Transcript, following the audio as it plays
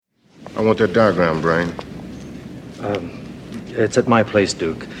I want that diagram, Brain. It's at my place,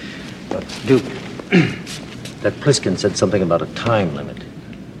 Duke. Duke, that Pliskin said something about a time limit.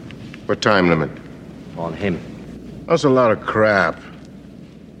 What time limit? On him. That's a lot of crap.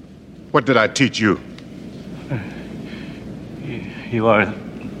 What did I teach you? You are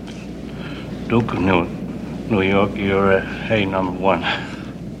Duke of New York. You're A number one.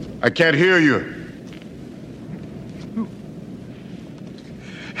 I can't hear you.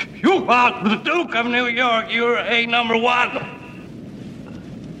 You are the Duke of New York. You're A number one.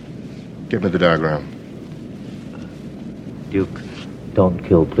 Give me the diagram. Duke, don't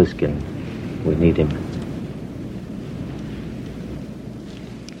kill Pliskin. We need him.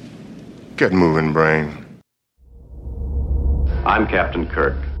 Get moving, Brain. I'm Captain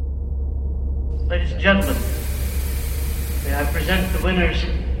Kirk. Ladies and gentlemen, may I present the winners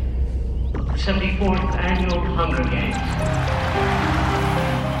of the 74th Annual Hunger Games.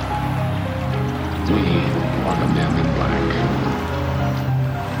 We are the men in black.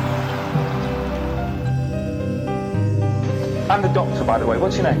 I'm the doctor, by the way.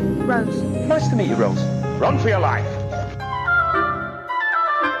 What's your name? Rose. Nice to meet you, Rose. Run for your life.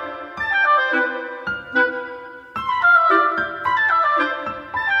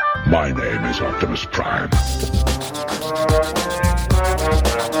 My name is Optimus Prime.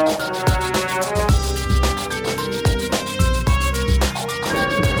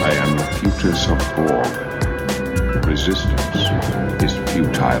 I am the Putus of Borg. Resistance is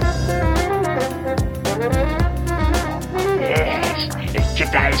futile. Yes, the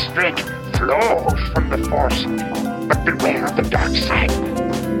Jedi strength flows from the Force, but beware of the dark side.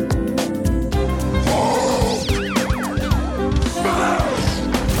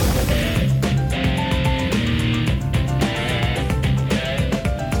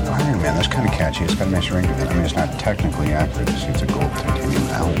 Iron Man, that's kind of catchy. It's got a nice ring to it. I mean, it's not technically accurate. It's a gold titanium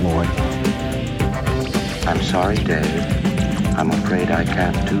alloy. I'm sorry, Dave. I'm afraid I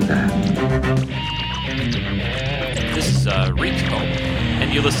can't do that. This is Rico,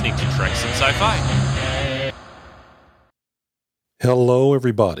 and you're listening to Treks in Sci-Fi. Hello,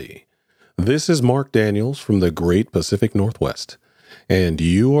 everybody. This is Mark Daniels from the Great Pacific Northwest, and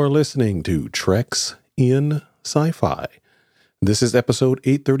you are listening to Treks in Sci-Fi. This is episode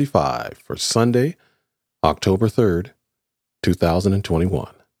 835 for Sunday, October 3rd,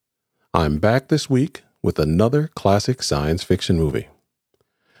 2021. I'm back this week with another classic science fiction movie.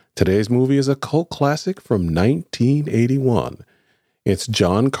 Today's movie is a cult classic from 1981. It's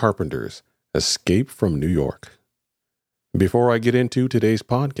John Carpenter's Escape from New York. Before I get into today's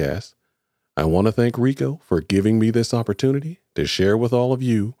podcast, I want to thank Rico for giving me this opportunity to share with all of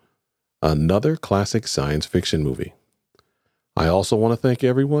you another classic science fiction movie. I also want to thank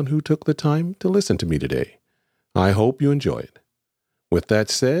everyone who took the time to listen to me today. I hope you enjoy it. With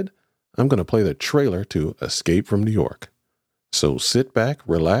that said, I'm going to play the trailer to Escape from New York. So sit back,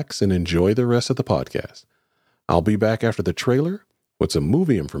 relax, and enjoy the rest of the podcast. I'll be back after the trailer with some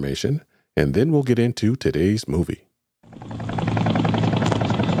movie information, and then we'll get into today's movie.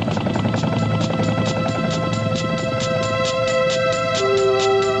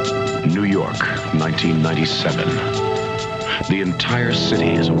 New York, 1997. The entire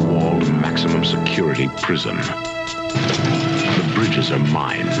city is a walled maximum security prison. The bridges are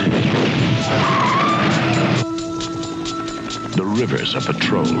mined. The rivers are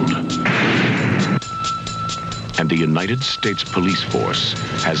patrolled. And the United States Police Force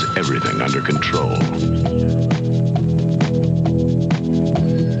has everything under control.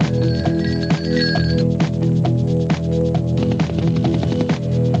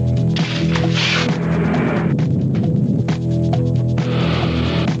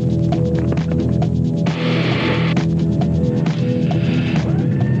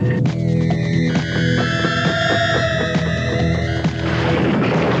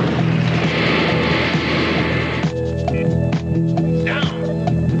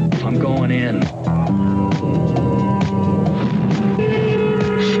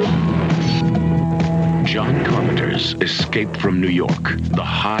 Escape from New York, the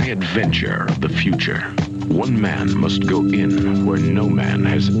high adventure of the future. One man must go in where no man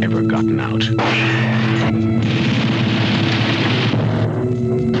has ever gotten out.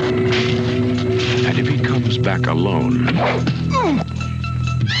 And if he comes back alone,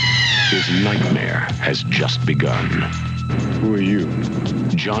 his nightmare has just begun. Who are you?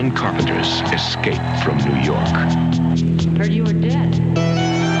 John Carpenter's Escape from New York. Heard you were dead.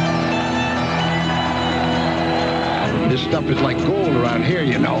 This stuff is like gold around here,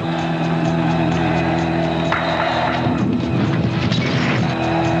 you know.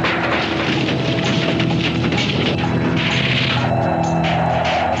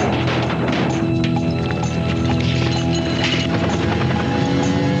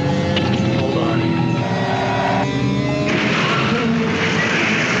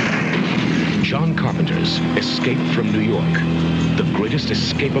 greatest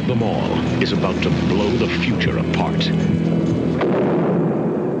escape of them all is about to blow the future apart.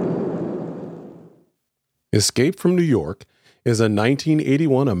 Escape from New York is a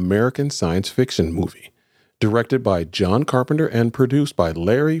 1981 American science fiction movie directed by John Carpenter and produced by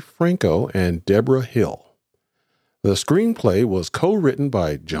Larry Franco and Deborah Hill. The screenplay was co-written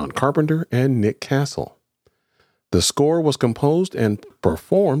by John Carpenter and Nick Castle. The score was composed and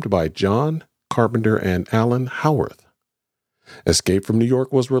performed by John Carpenter and Alan Howarth. Escape from New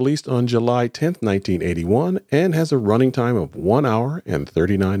York was released on July 10, 1981, and has a running time of 1 hour and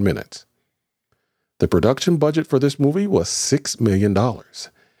 39 minutes. The production budget for this movie was $6 million,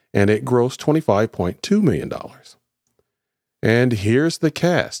 and it grossed $25.2 million. And here's the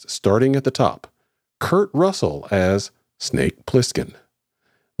cast, starting at the top. Kurt Russell as Snake Plissken.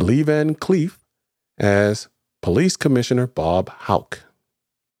 Lee Van Cleef as Police Commissioner Bob Houck.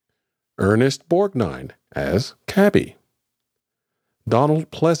 Ernest Borgnine as Cabby. Donald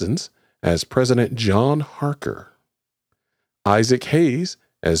Pleasance as President John Harker. Isaac Hayes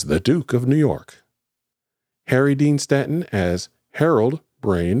as the Duke of New York. Harry Dean Stanton as Harold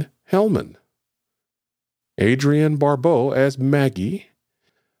Brain Hellman. Adrienne Barbeau as Maggie.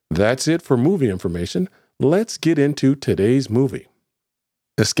 That's it for movie information. Let's get into today's movie.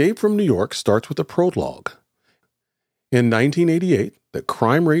 Escape from New York starts with a prologue. In 1988, the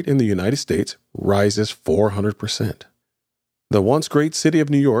crime rate in the United States rises 400%. The once great city of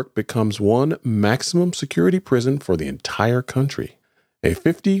New York becomes one maximum security prison for the entire country. A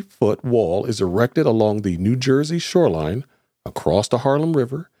 50-foot wall is erected along the New Jersey shoreline, across the Harlem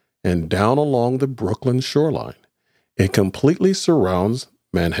River, and down along the Brooklyn shoreline. It completely surrounds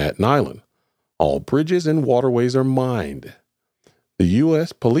Manhattan Island. All bridges and waterways are mined. The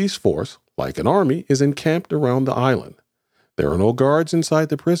U.S. police force, like an army, is encamped around the island. There are no guards inside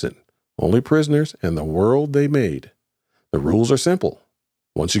the prison, only prisoners and the world they made. The rules are simple.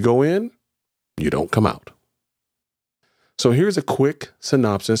 Once you go in, you don't come out. So here's a quick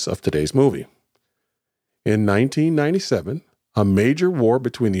synopsis of today's movie. In 1997, a major war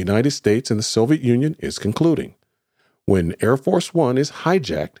between the United States and the Soviet Union is concluding, when Air Force One is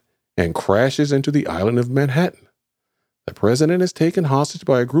hijacked and crashes into the island of Manhattan. The president is taken hostage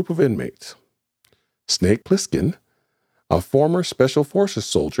by a group of inmates. Snake Plissken, a former Special Forces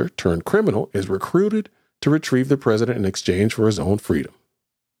soldier turned criminal, is recruited to retrieve the president in exchange for his own freedom.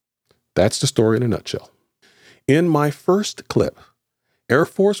 That's the story in a nutshell. In my first clip, Air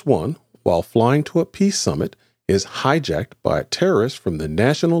Force One, while flying to a peace summit, is hijacked by a terrorist from the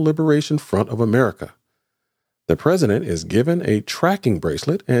National Liberation Front of America. The president is given a tracking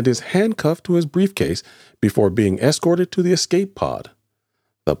bracelet and is handcuffed to his briefcase before being escorted to the escape pod.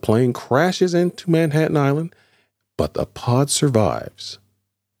 The plane crashes into Manhattan Island, but the pod survives.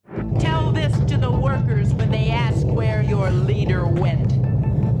 Tell this to the workers when they ask where your leader went.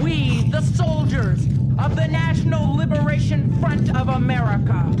 We, the soldiers of the National Liberation Front of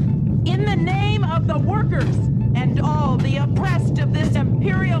America, in the name of the workers and all the oppressed of this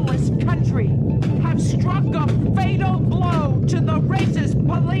imperialist country, have struck a fatal blow to the racist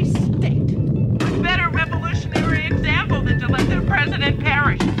police state. What better revolutionary example than to let their president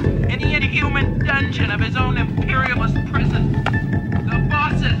perish in the inhuman dungeon of his own imperialist prison? The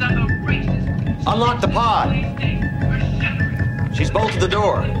bosses of the racist... Unlock the pod! She's bolted the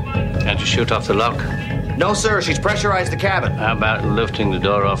door. Can't you shoot off the lock? No, sir. She's pressurized the cabin. How about lifting the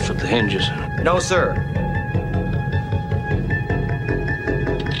door off at the hinges? No, sir.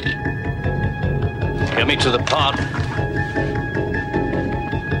 Get me to the pod.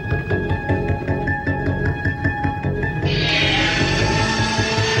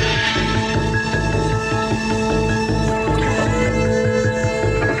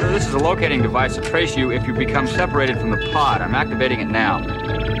 This is a locating device to trace you if you become separated from the pod. I'm activating it now.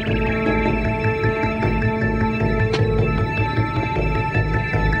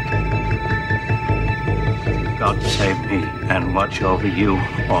 God save me and watch over you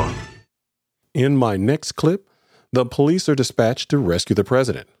all. In my next clip, the police are dispatched to rescue the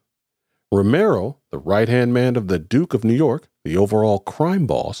president. Romero, the right-hand man of the Duke of New York, the overall crime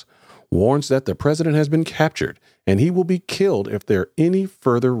boss, warns that the president has been captured and he will be killed if there are any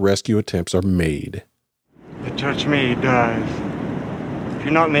further rescue attempts are made. If you touch me, he dies. If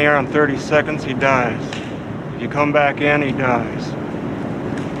you're not in the air in 30 seconds, he dies. If you come back in, he dies.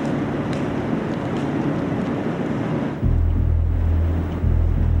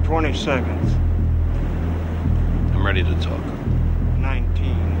 "20 seconds. I'm ready to talk.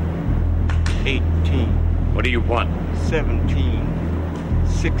 19. 18. What do you want? 17.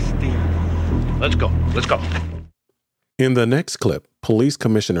 16. Let's go. Let's go. In the next clip, Police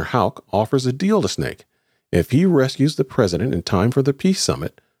Commissioner Houck offers a deal to Snake. If he rescues the president in time for the peace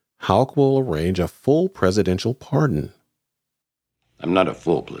summit, Hauk will arrange a full presidential pardon. I'm not a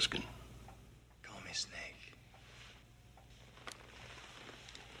fool, Pliskin. Call me Snake.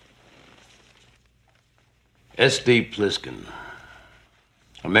 S.D. Pliskin.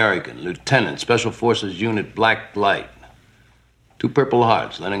 American, Lieutenant, Special Forces Unit Black Light. 2 Purple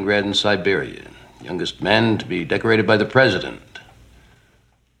Hearts, Leningrad and Siberia. Youngest man to be decorated by the president.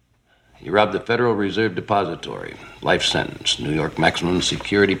 He robbed the Federal Reserve Depository. Life sentence, New York Maximum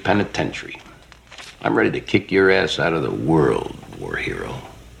Security Penitentiary. I'm ready to kick your ass out of the world, war hero.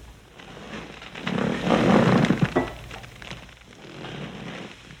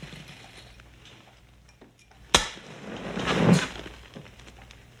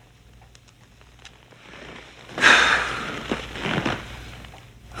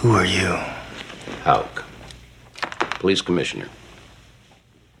 Who are you? Hauk. Police Commissioner.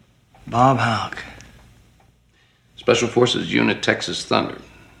 Bob Hauk. Special Forces Unit Texas Thunder.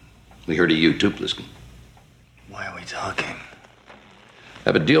 We heard of you too, Pliskin. Why are we talking? I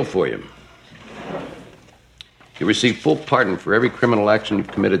have a deal for you. You receive full pardon for every criminal action you've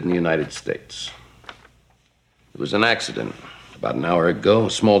committed in the United States. It was an accident. About an hour ago,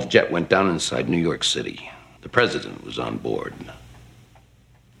 a small jet went down inside New York City. The president was on board.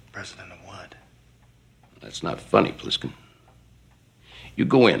 President of what? That's not funny, Pliskin. You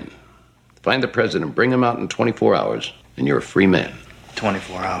go in, find the president, bring him out in 24 hours, and you're a free man.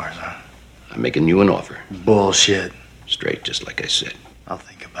 24 hours, huh? I'm making you an offer. Bullshit. Straight, just like I said. I'll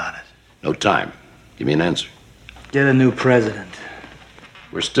think about it. No time. Give me an answer. Get a new president.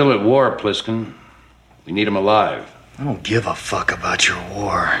 We're still at war, Pliskin. We need him alive. I don't give a fuck about your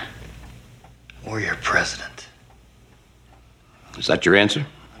war. Or your president. Is that your answer?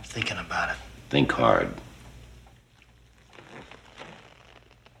 I'm thinking about it. Think hard.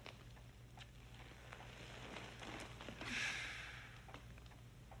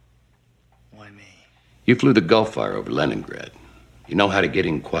 Why me? You flew the Gulf Fire over Leningrad. You know how to get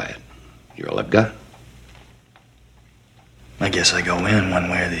in quiet. You're all I've got. I guess I go in one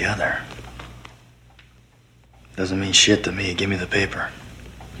way or the other. Doesn't mean shit to me. Give me the paper.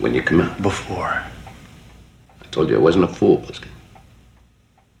 When you come out? Before. I told you I wasn't a fool, Pliskin.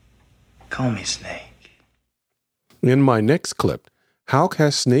 Call me Snake. In my next clip, Hauk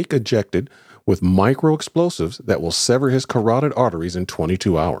has Snake ejected with micro-explosives that will sever his carotid arteries in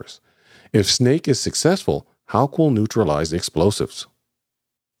 22 hours. If Snake is successful, Hauk will neutralize the explosives.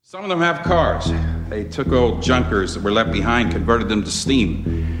 Some of them have cars. They took old junkers that were left behind, converted them to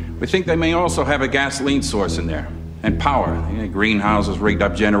steam. We think they may also have a gasoline source in there. And power. Greenhouses, rigged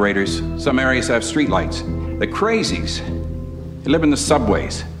up generators. Some areas have streetlights. The crazies. They live in the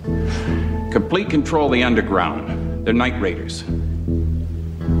subways. Complete control of the underground. They're night raiders.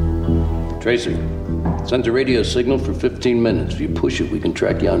 Tracer, sends a radio signal for 15 minutes. If you push it, we can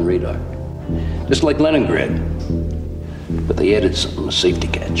track you on radar. Just like Leningrad. But they added something, a safety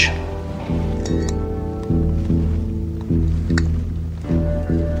catch.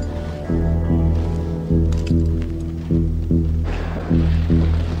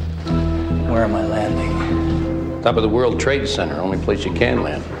 Where am I landing? Top of the World Trade Center, only place you can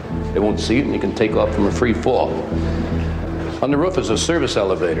land. They won't see it and you can take off from a free fall. On the roof is a service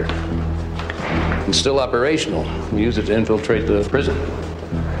elevator. It's still operational. We use it to infiltrate the prison.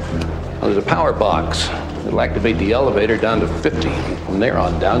 Well, there's a power box. It'll activate the elevator down to 50. From there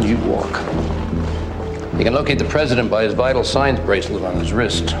on down, you walk. You can locate the president by his vital signs bracelet on his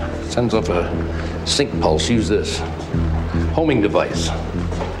wrist. It sends off a sync pulse. Use this. Homing device.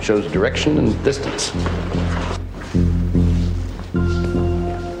 Shows direction and distance.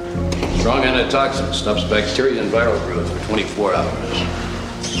 Strong antitoxin. Stops bacteria and viral growth for 24 hours.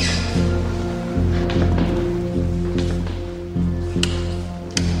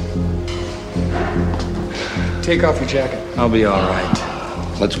 Take off your jacket. I'll be all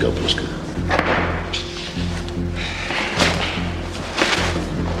right. Let's go, Pliskin.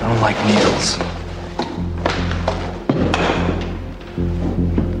 I don't like needles.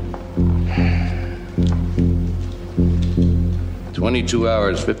 "22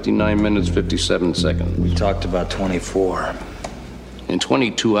 hours, 59 minutes, 57 seconds. We talked about 24. In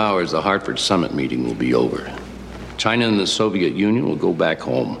 22 hours, the Hartford Summit meeting will be over. China and the Soviet Union will go back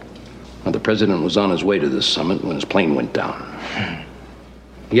home. Now, the president was on his way to this summit when his plane went down.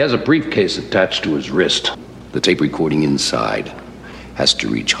 He has a briefcase attached to his wrist. The tape recording inside has to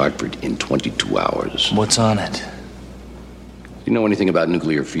reach Hartford in 22 hours. What's on it? Do you know anything about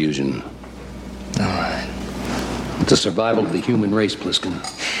nuclear fusion? All right. It's the survival of the human race, Pliskin.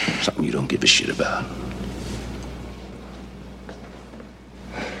 Something you don't give a shit about.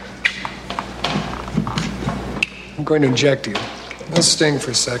 I'm going to inject you. I'll sting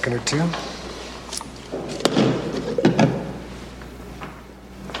for a second or two.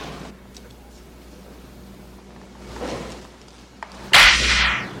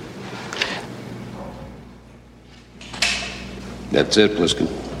 That's it, Pliskin.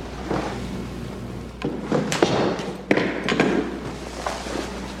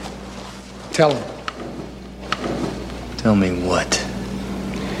 Tell him. Tell me what?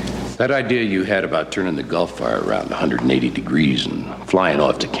 That idea you had about turning the Gulf Fire around 180 degrees and flying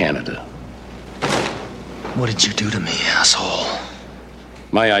off to Canada. What did you do to me, asshole?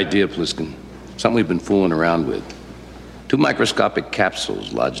 My idea, Pliskin. Something we've been fooling around with. 2 microscopic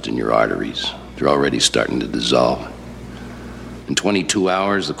capsules lodged in your arteries. They're already starting to dissolve. In 22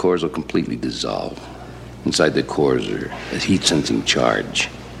 hours, the cores will completely dissolve. Inside the cores are a heat-sensing charge.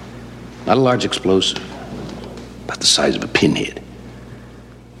 Not a large explosive, about the size of a pinhead.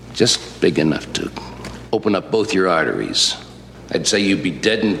 Just big enough to open up both your arteries. I'd say you'd be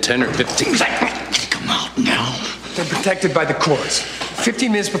dead in 10 or 15 seconds. Come out now. They're protected by the cores.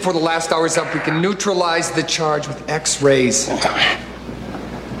 15 minutes before the last hour's up, we can neutralize the charge with X-rays.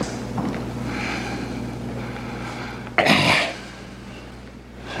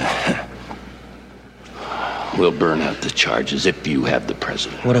 We'll burn out the charges if you have the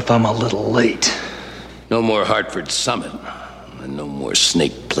president. What if I'm a little late? No more Hartford Summit, and no more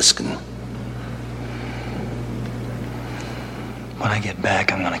Snake Plissken. When I get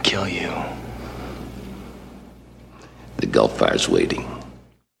back, I'm gonna kill you. The Gulf Fire's waiting.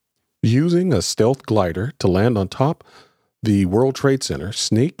 Using a stealth glider to land on top the World Trade Center,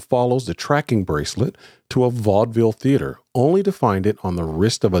 Snake follows the tracking bracelet to a vaudeville theater, only to find it on the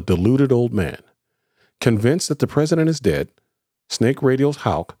wrist of a deluded old man. Convinced that the president is dead, Snake radios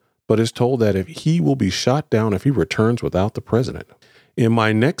Houck, but is told that if he will be shot down if he returns without the president. In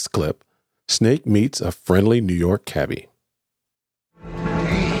my next clip, Snake meets a friendly New York cabbie.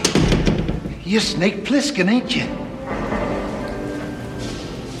 Hey, you're Snake Plissken, ain't you?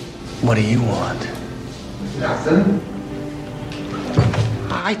 What do you want? Nothing.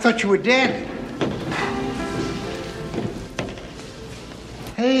 I thought you were dead.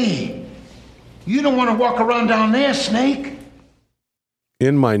 Hey, you don't want to walk around down there, Snake.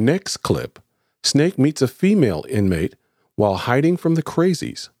 In my next clip, Snake meets a female inmate while hiding from the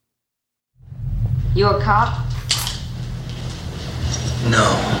crazies. You a cop? No.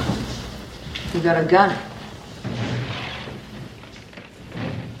 You got a gun?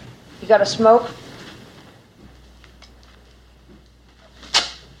 You got a smoke?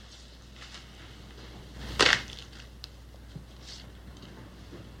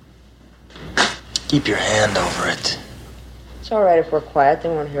 Keep your hand over it. It's all right if we're quiet. They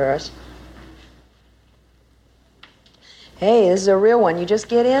won't hear us. Hey, this is a real one. You just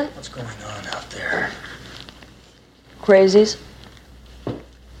get in? What's going on out there? Crazies.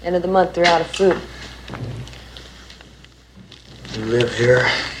 End of the month, they're out of food. You live here?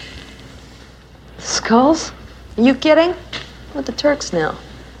 Skulls? Are you kidding? I'm with the Turks now.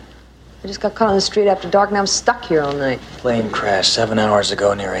 I just got caught on the street after dark, now I'm stuck here all night. Plane crashed 7 hours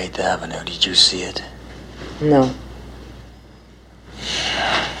ago near 8th Avenue. Did you see it? No.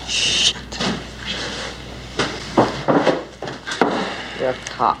 Shit. You're a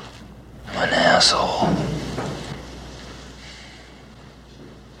cop. I'm an asshole.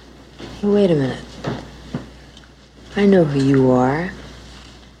 Hey, wait a minute. I know who you are.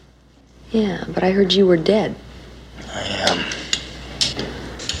 Yeah, but I heard you were dead. I am.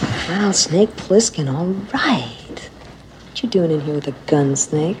 Wow, Snake Plissken, all right. What you doing in here with a gun,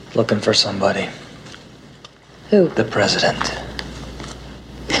 Snake? Looking for somebody. Who? The president.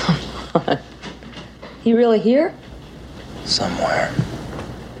 Come on. He really here? Somewhere.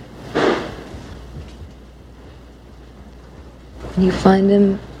 When you find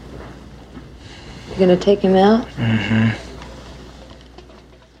him, you're gonna take him out? Mm-hmm.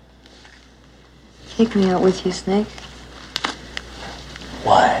 Take me out with you, Snake.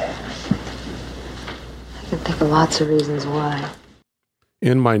 Why? I can think of lots of reasons why.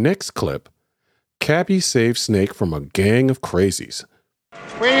 In my next clip, Cabbie saves Snake from a gang of crazies.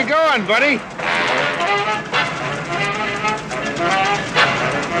 Where you going, buddy?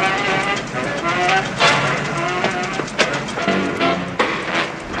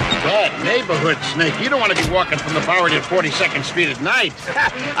 Bad neighborhood, Snake. You don't want to be walking from the Bowery to 42nd Street at night.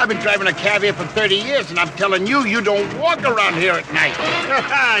 I've been driving a cab here for 30 years, and I'm telling you, you don't walk around here at night.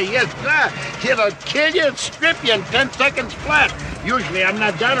 Yes, sir. It'll kill you and strip you in 10 seconds flat. Usually, I'm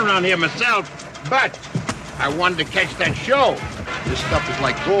not down around here myself, but I wanted to catch that show. This stuff is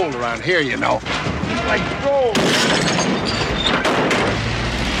like gold around here, you know. It's like gold.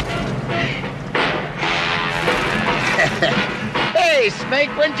 Hey, Snake,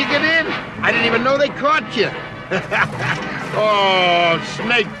 when'd you get in? I didn't even know they caught you. Oh,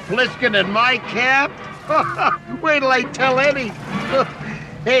 Snake Plissken in my cab? Wait till I tell Eddie.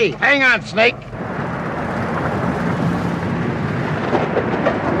 Hey, hang on, Snake.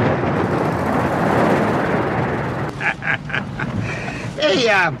 Hey,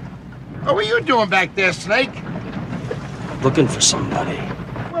 what were you doing back there, Snake? Looking for somebody.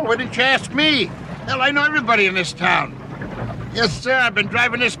 Well, why didn't you ask me? Hell, I know everybody in this town. Yes, sir, I've been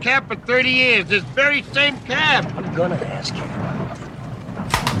driving this cab for 30 years. This very same cab. I'm gonna ask you.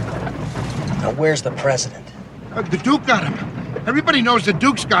 Now, where's the president? The Duke got him. Everybody knows the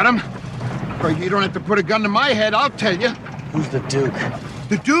Duke's got him. Well, you don't have to put a gun to my head, I'll tell you. Who's the Duke?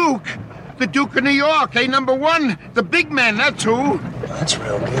 The Duke? The Duke of New York, number one. The big man, that's who. That's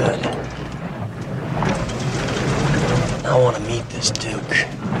real good. I want to meet this Duke.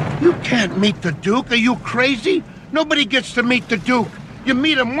 You can't meet the Duke. Are you crazy? Nobody gets to meet the Duke. You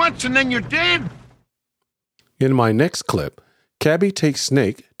meet him once and then you're dead. In my next clip, Cabby takes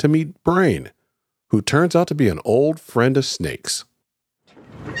Snake to meet Brain, who turns out to be an old friend of Snake's.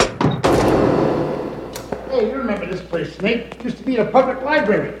 Hey, you remember this place, Snake? Used to be a public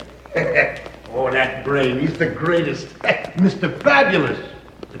library. Oh, that Brain, he's the greatest. Mr. Fabulous.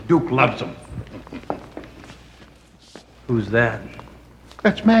 The Duke loves him. Who's that?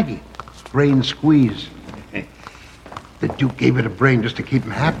 That's Maggie. Brain squeeze. The Duke gave her the brain just to keep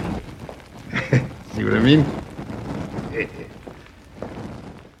him happy. See what I mean?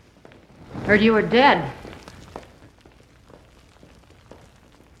 Heard you were dead.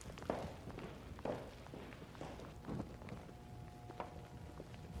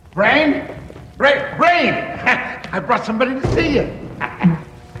 Brain? Brain! I brought somebody to see you.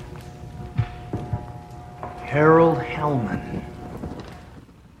 Harold Hellman.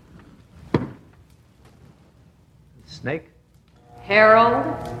 Snake? Harold?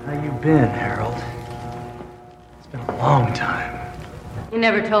 How you been, Harold? It's been a long time. You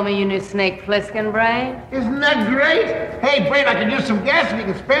never told me you knew Snake Plissken, Brain. Isn't that great? Hey, Brain, I can use some gas if you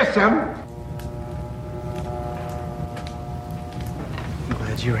can spare some. I'm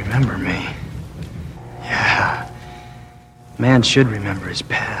glad you remember me. Yeah. Man should remember his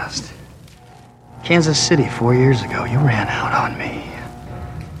past. Kansas City 4 years ago, you ran out on me.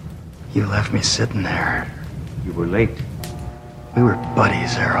 You left me sitting there. You were late. We were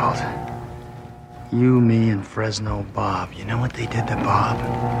buddies, Harold. You, me, and Fresno Bob. You know what they did to Bob?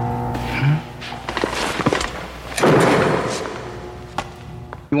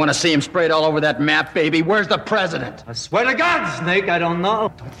 You want to see him sprayed all over that map, baby? Where's the president? I swear to God, Snake, I don't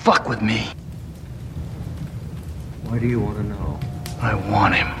know. Don't fuck with me. Why do you want to know? I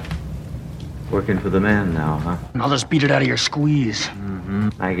want him. Working for the man now, huh? And I'll just beat it out of your squeeze.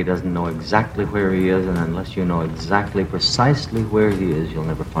 Maggie doesn't know exactly where he is, and unless you know exactly precisely where he is, you'll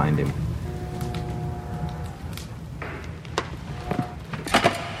never find him.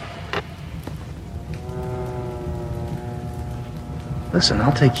 Listen,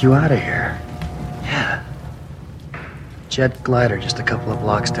 I'll take you out of here. Yeah. Jet glider just a couple of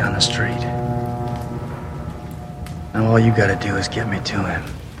blocks down the street. Now all you gotta do is get me to him.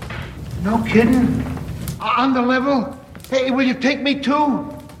 No kidding? On the level? Hey, will you take me too?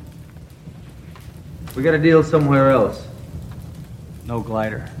 We got a deal somewhere else. No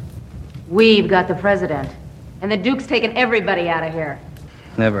glider. We've got the president. And the Duke's taking everybody out of here.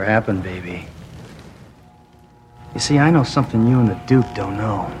 Never happened, baby. You see, I know something you and the Duke don't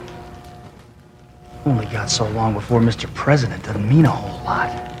know. Only got so long before Mr. President doesn't mean a whole lot.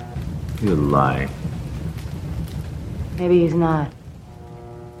 You lie. Maybe he's not.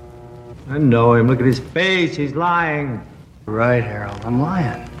 I know him. Look at his face. He's lying. Right, Harold. I'm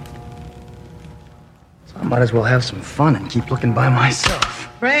lying. So I might as well have some fun and keep looking by myself.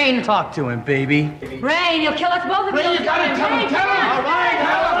 Brain! Talk to him, baby. Brain, you'll kill us both if you don't You gotta tell him, tell him! All right,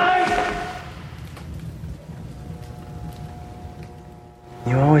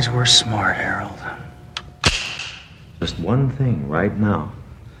 You always were smart, Harold. Just one thing right now.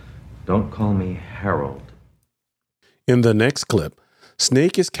 Don't call me Harold. In the next clip,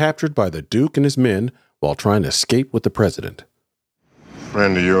 Snake is captured by the Duke and his men while trying to escape with the president.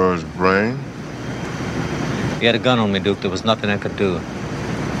 Friend of yours, Brain? You had a gun on me, Duke. There was nothing I could do.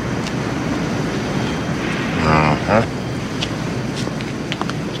 Uh-huh.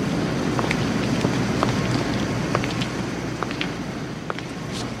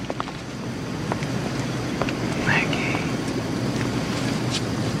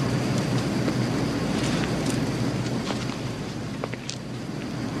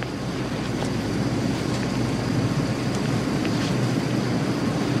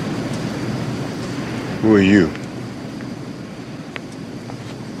 Who are you?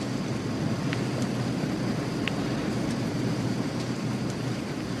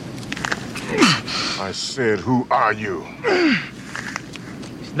 I said, who are you?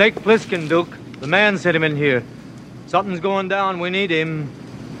 Snake Plissken, Duke. The man sent him in here. Something's going down. We need him.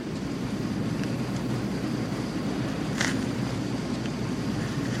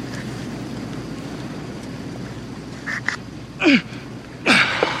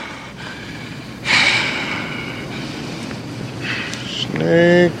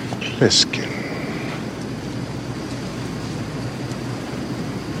 Snake Plissken.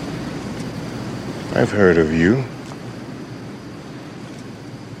 I've heard of you.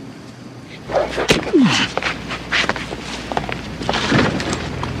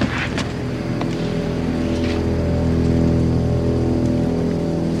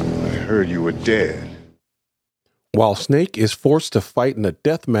 I heard you were dead. While Snake is forced to fight in a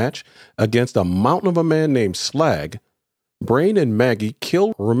death match against a mountain of a man named Slag, Brain and Maggie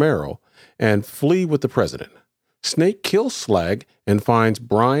kill Romero and flee with the president. Snake kills Slag and finds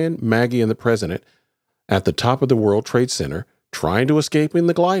Brian, Maggie, and the president at the top of the World Trade Center trying to escape in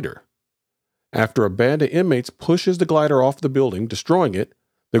the glider. After a band of inmates pushes the glider off the building, destroying it,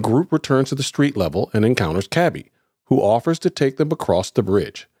 the group returns to the street level and encounters Cabby, who offers to take them across the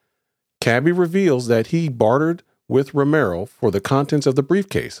bridge. Cabby reveals that he bartered with Romero for the contents of the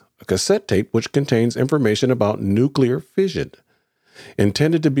briefcase, a cassette tape which contains information about nuclear fission.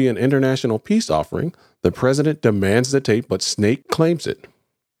 Intended to be an international peace offering, the president demands the tape, but Snake claims it.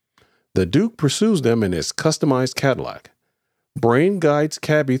 The Duke pursues them in his customized Cadillac. Brain guides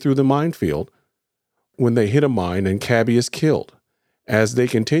Cabby through the minefield when they hit a mine and Cabby is killed. As they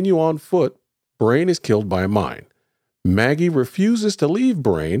continue on foot, Brain is killed by a mine. Maggie refuses to leave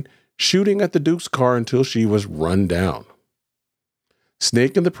Brain, shooting at the Duke's car until she was run down.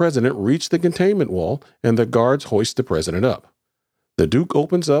 Snake and the president reach the containment wall, and the guards hoist the president up. The Duke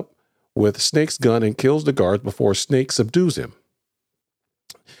opens up with Snake's gun and kills the guards before Snake subdues him.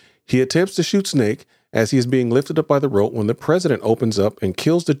 He attempts to shoot Snake as he is being lifted up by the rope when the president opens up and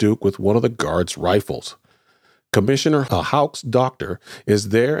kills the Duke with one of the guards' rifles. Commissioner Houck's doctor is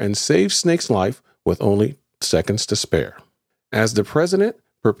there and saves Snake's life with only seconds to spare. As the president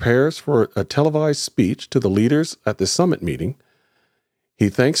prepares for a televised speech to the leaders at the summit meeting, he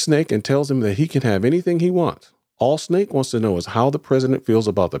thanks Snake and tells him that he can have anything he wants. All Snake wants to know is how the president feels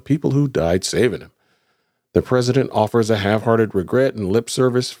about the people who died saving him. The president offers a half-hearted regret and lip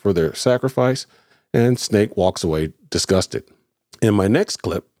service for their sacrifice, and Snake walks away disgusted. In my next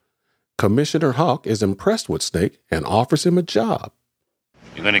clip, Commissioner Houck is impressed with Snake and offers him a job.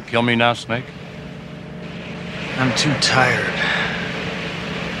 You gonna kill me now, Snake? I'm too tired.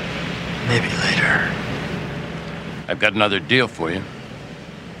 Maybe later. I've got another deal for you.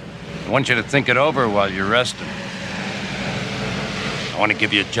 I want you to think it over while you're resting. I want to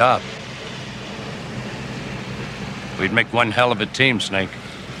give you a job. We'd make one hell of a team, Snake.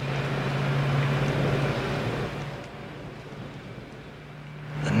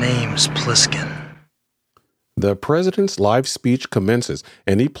 The name's Plissken. The president's live speech commences,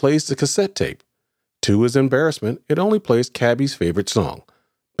 and he plays the cassette tape. To his embarrassment, it only plays Cabby's favorite song,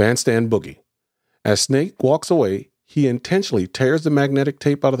 Bandstand Boogie. As Snake walks away, he intentionally tears the magnetic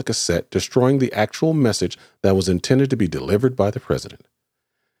tape out of the cassette, destroying the actual message that was intended to be delivered by the president.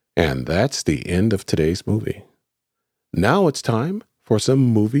 And that's the end of today's movie. Now it's time for some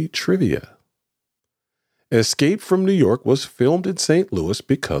movie trivia. Escape from New York was filmed in St. Louis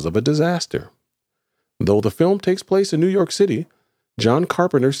because of a disaster. Though the film takes place in New York City, John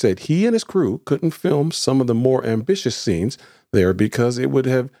Carpenter said he and his crew couldn't film some of the more ambitious scenes there because it would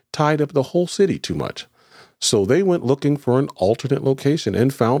have tied up the whole city too much. So they went looking for an alternate location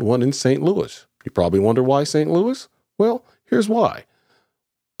and found one in St. Louis. You probably wonder why St. Louis? Well, here's why.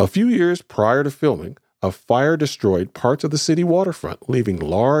 A few years prior to filming, a fire destroyed parts of the city waterfront, leaving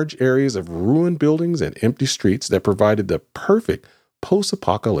large areas of ruined buildings and empty streets that provided the perfect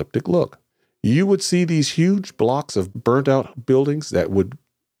post-apocalyptic look. You would see these huge blocks of burnt-out buildings that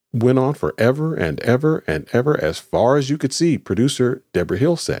went on forever and ever and ever as far as you could see, producer Deborah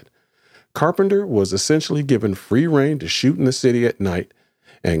Hill said. Carpenter was essentially given free rein to shoot in the city at night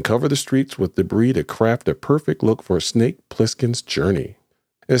and cover the streets with debris to craft a perfect look for Snake Plissken's journey.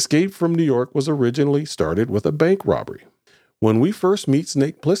 Escape from New York was originally started with a bank robbery. When we first meet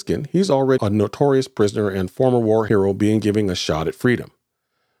Snake Plissken, he's already a notorious prisoner and former war hero being given a shot at freedom.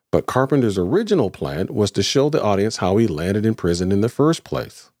 But Carpenter's original plan was to show the audience how he landed in prison in the first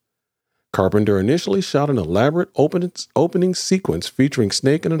place. Carpenter initially shot an elaborate opening sequence featuring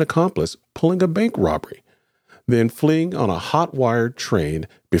Snake and an accomplice pulling a bank robbery, then fleeing on a hot-wired train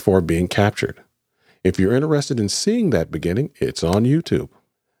before being captured. If you're interested in seeing that beginning, it's on YouTube.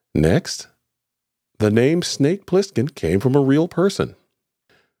 Next, the name Snake Plissken came from a real person.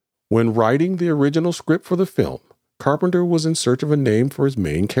 When writing the original script for the film, Carpenter was in search of a name for his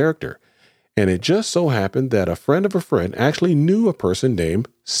main character, and it just so happened that a friend of a friend actually knew a person named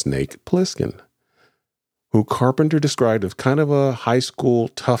Snake Plissken, who Carpenter described as kind of a high school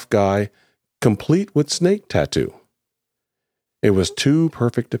tough guy, complete with snake tattoo. It was too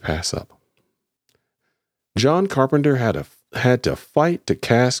perfect to pass up. John Carpenter had to fight to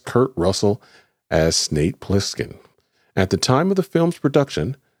cast Kurt Russell as Snake Plissken. At the time of the film's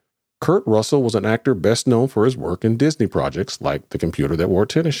production, Kurt Russell was an actor best known for his work in Disney projects like The Computer That Wore a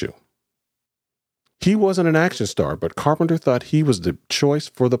Tennis Shoe. He wasn't an action star, but Carpenter thought he was the choice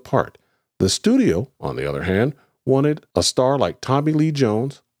for the part. The studio, on the other hand, wanted a star like Tommy Lee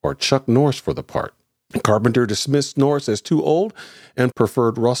Jones or Chuck Norris for the part. Carpenter dismissed Norris as too old and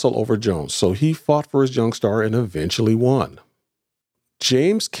preferred Russell over Jones, so he fought for his young star and eventually won.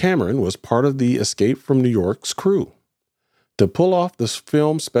 James Cameron was part of the Escape from New York's crew. To pull off the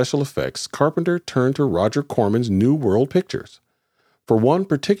film's special effects, Carpenter turned to Roger Corman's New World Pictures. For one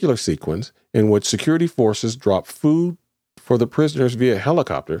particular sequence in which security forces dropped food for the prisoners via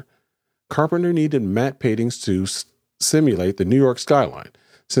helicopter, Carpenter needed matte paintings to simulate the New York skyline,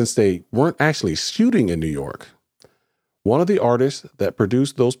 since they weren't actually shooting in New York. One of the artists that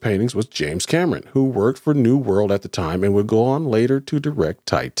produced those paintings was James Cameron, who worked for New World at the time and would go on later to direct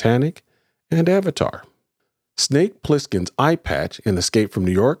Titanic and Avatar. Snake Plissken's eye patch in Escape from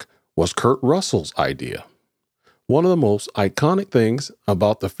New York was Kurt Russell's idea. One of the most iconic things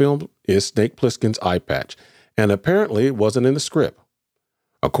about the film is Snake Plissken's eye patch, and apparently it wasn't in the script.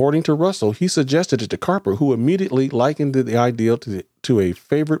 According to Russell, he suggested it to Carpenter, who immediately likened the idea to a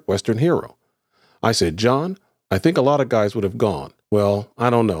favorite Western hero. I said, John, I think a lot of guys would have gone. Well,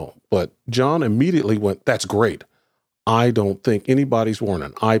 I don't know, but John immediately went, that's great. I don't think anybody's worn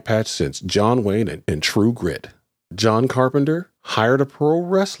an eye patch since John Wayne in True Grit. John Carpenter hired a pro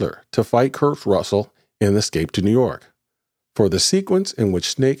wrestler to fight Kurt Russell in Escape to New York. For the sequence in which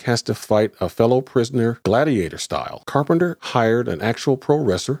Snake has to fight a fellow prisoner gladiator style, Carpenter hired an actual pro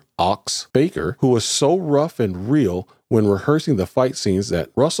wrestler, Ox Baker, who was so rough and real when rehearsing the fight scenes that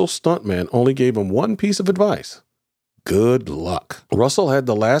Russell's stuntman only gave him one piece of advice. Good luck. Russell had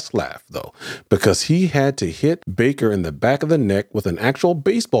the last laugh, though, because he had to hit Baker in the back of the neck with an actual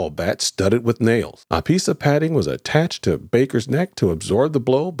baseball bat studded with nails. A piece of padding was attached to Baker's neck to absorb the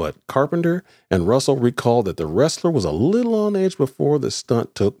blow, but Carpenter and Russell recalled that the wrestler was a little on edge before the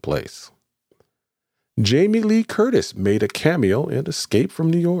stunt took place. Jamie Lee Curtis made a cameo in Escape from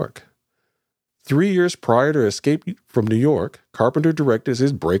New York. 3 years prior to Escape from New York, Carpenter directed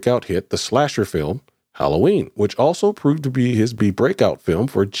his breakout hit, the slasher film, Halloween, which also proved to be his breakout film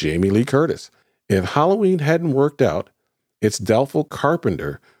for Jamie Lee Curtis. If Halloween hadn't worked out, it's doubtful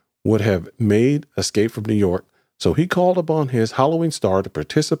Carpenter would have made Escape from New York, so he called upon his Halloween star to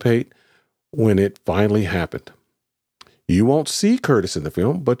participate when it finally happened. You won't see Curtis in the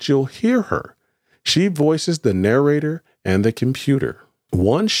film, but you'll hear her. She voices the narrator and the computer.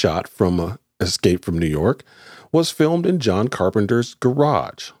 One shot from Escape from New York was filmed in John Carpenter's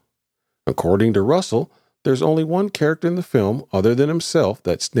garage. According to Russell, there's only one character in the film other than himself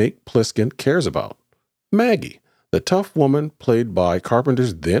that Snake Plissken cares about. Maggie, the tough woman played by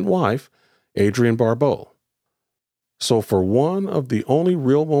Carpenter's then wife, Adrienne Barbeau. So for one of the only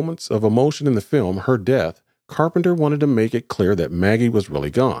real moments of emotion in the film, her death, Carpenter wanted to make it clear that Maggie was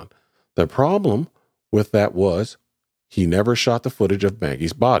really gone. The problem with that was he never shot the footage of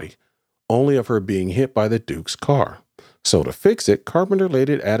Maggie's body, only of her being hit by the Duke's car. So to fix it, Carpenter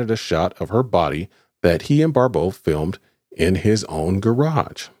later added a shot of her body that he and Barbeau filmed in his own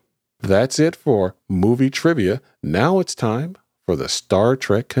garage. That's it for movie trivia. Now it's time for the Star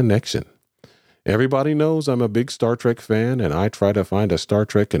Trek connection. Everybody knows I'm a big Star Trek fan, and I try to find a Star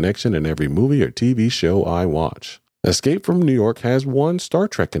Trek connection in every movie or TV show I watch. Escape from New York has one Star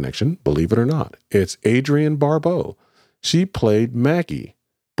Trek connection, believe it or not. It's Adrienne Barbeau. She played Maggie,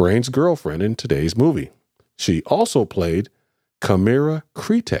 Brain's girlfriend in today's movie. She also played Kamira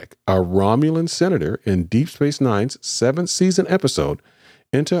Kretek, a Romulan senator in Deep Space Nine's 7th season episode,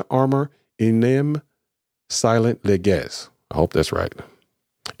 Inter Armor Inem Silent Leges. I hope that's right.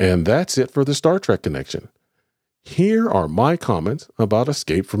 And that's it for the Star Trek connection. Here are my comments about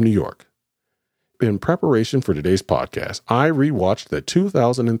Escape from New York. In preparation for today's podcast, I rewatched the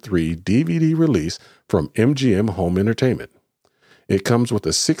 2003 DVD release from MGM Home Entertainment. It comes with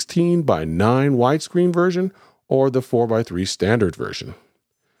a 16:9 widescreen version or the 4:3 standard version.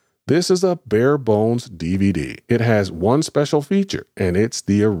 This is a bare bones DVD. It has one special feature, and it's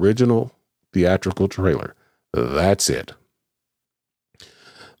the original theatrical trailer. That's it.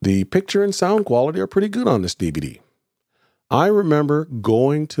 The picture and sound quality are pretty good on this DVD. I remember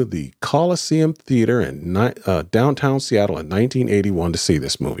going to the Coliseum Theater in downtown Seattle in 1981 to see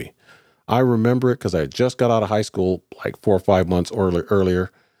this movie. I remember it because I just got out of high school like 4 or 5 months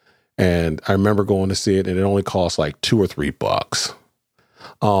earlier. And I remember going to see it, and it only cost like $2 or $3.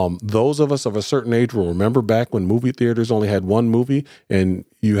 Those of us of a certain age will remember back when movie theaters only had one movie and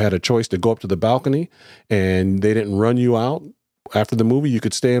you had a choice to go up to the balcony and they didn't run you out after the movie. You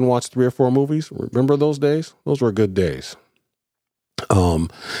could stay and watch 3 or 4 movies. Remember those days? Those were good days.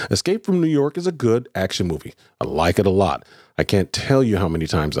 Escape from New York is a good action movie. I like it a lot. I can't tell you how many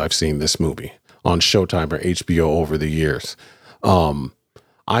times I've seen this movie on Showtime or HBO over the years.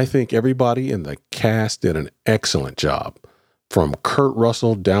 I think everybody in the cast did an excellent job. From Kurt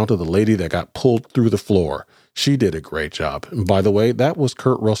Russell down to the lady that got pulled through the floor. She did a great job. And by the way, that was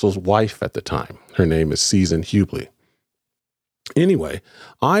Kurt Russell's wife at the time. Her name is Susan Hubley. Anyway,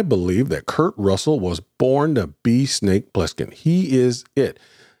 I believe that Kurt Russell was born to be Snake Plissken. He is it.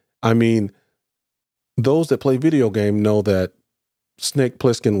 I mean, those that play video game know that Snake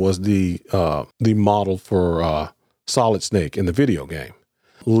Plissken was the model for Solid Snake in the video game.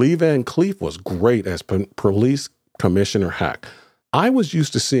 Lee Van Cleef was great as police Commissioner Hack. I was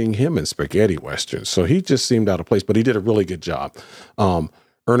used to seeing him in spaghetti westerns, so he just seemed out of place, but he did a really good job.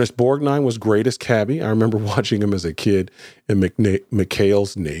 Ernest Borgnine was great as Cabby. I remember watching him as a kid in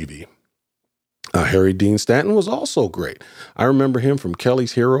McHale's Navy. Harry Dean Stanton was also great. I remember him from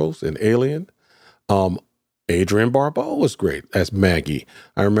Kelly's Heroes and Alien. Adrienne Barbeau was great as Maggie.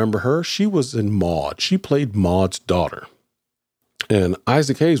 I remember her. She was in Maude. She played Maude's daughter. And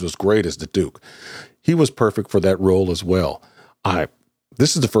Isaac Hayes was great as the Duke. He was perfect for that role as well.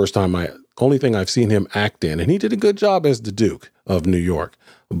 This is the first time only thing I've seen him act in, and he did a good job as the Duke of New York.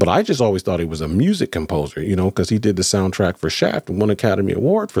 But I just always thought he was a music composer, because he did the soundtrack for Shaft and won an Academy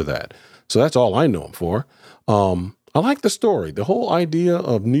Award for that. So that's all I know him for. I like the story. The whole idea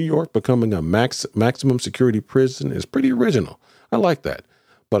of New York becoming a maximum security prison is pretty original. I like that.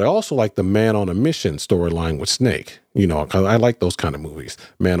 But I also like the Man on a Mission storyline with Snake. I like those kind of movies.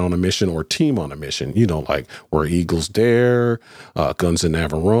 Man on a Mission or Team on a Mission, like Where Eagles Dare, Guns and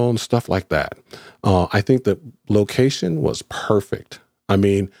Navarone, stuff like that. I think the location was perfect. I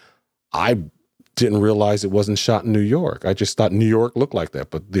mean, I didn't realize it wasn't shot in New York. I just thought New York looked like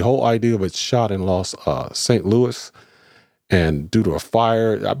that. But the whole idea of it's shot in St. Louis and due to a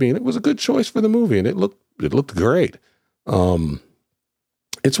fire, I mean, it was a good choice for the movie, and it looked great.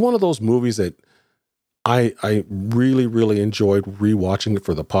 It's one of those movies that I really, really enjoyed rewatching it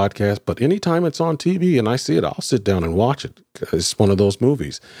for the podcast. But anytime it's on TV and I see it, I'll sit down and watch it. It's one of those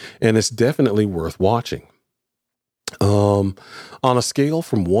movies, and it's definitely worth watching. On a scale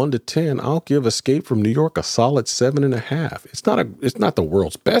from 1 to 10, I'll give Escape from New York a solid 7.5. It's not the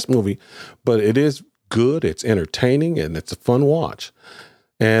world's best movie, but it is good. It's entertaining and it's a fun watch.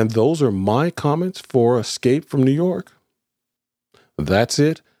 And those are my comments for Escape from New York. That's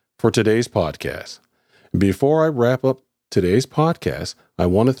it for today's podcast. Before I wrap up today's podcast, I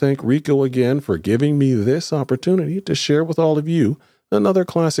want to thank Rico again for giving me this opportunity to share with all of you another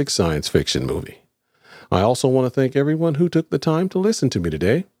classic science fiction movie. I also want to thank everyone who took the time to listen to me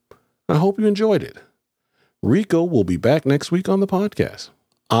today. I hope you enjoyed it. Rico will be back next week on the podcast.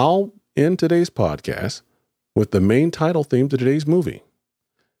 I'll end today's podcast with the main title theme to today's movie.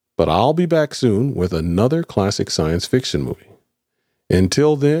 But I'll be back soon with another classic science fiction movie.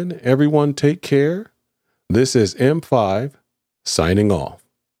 Until then, everyone take care. This is M5 signing off.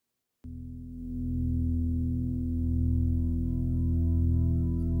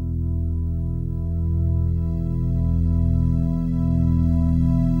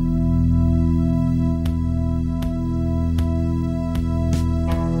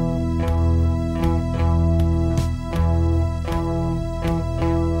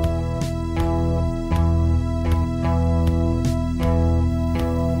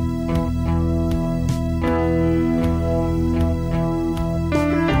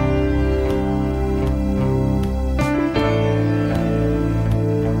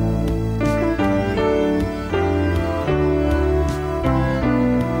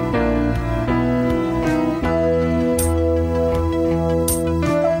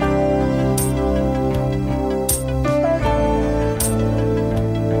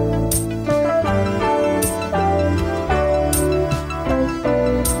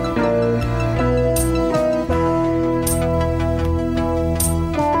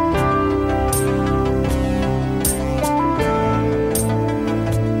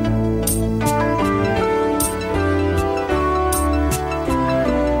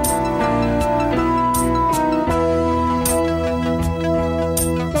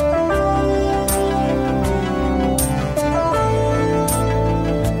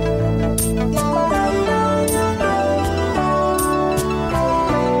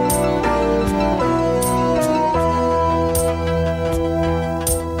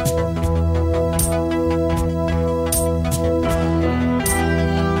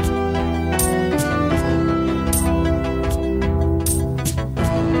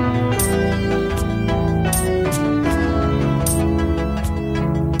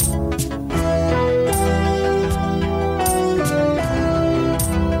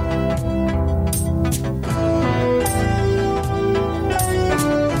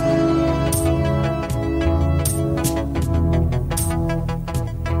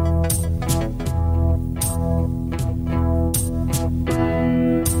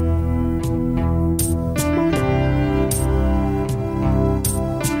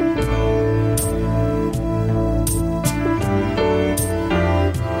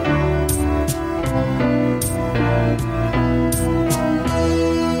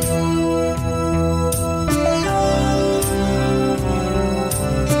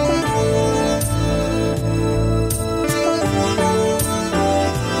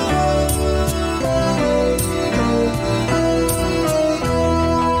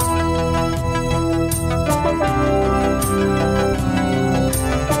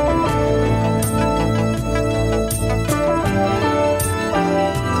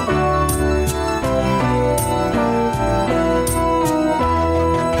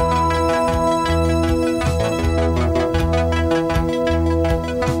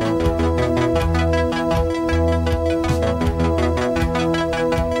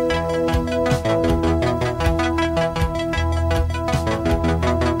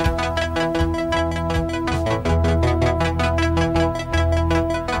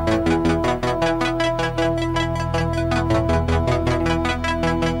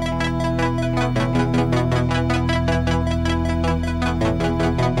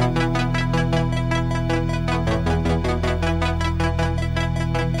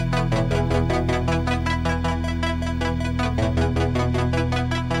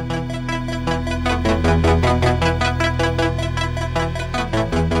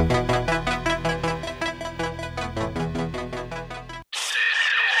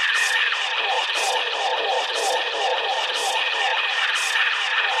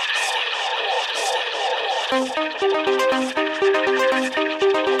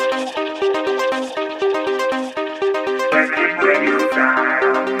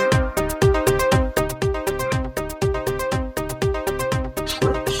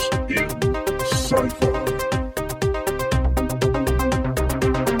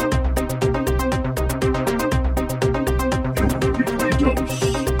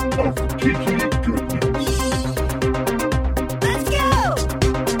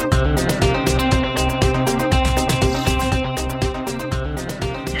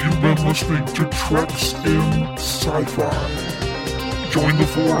 Listening to Treks in Sci-Fi. Join the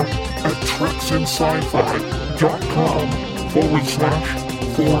forum at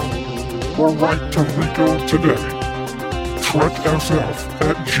treksinsci-fi.com/forum or write to Rico today.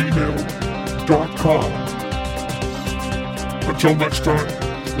 treksf@gmail.com. Until next time,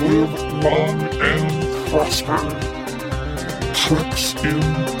 live long and prosper. Treks in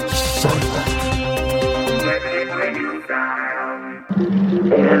Sci-Fi.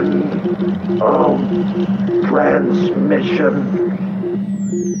 End of transmission.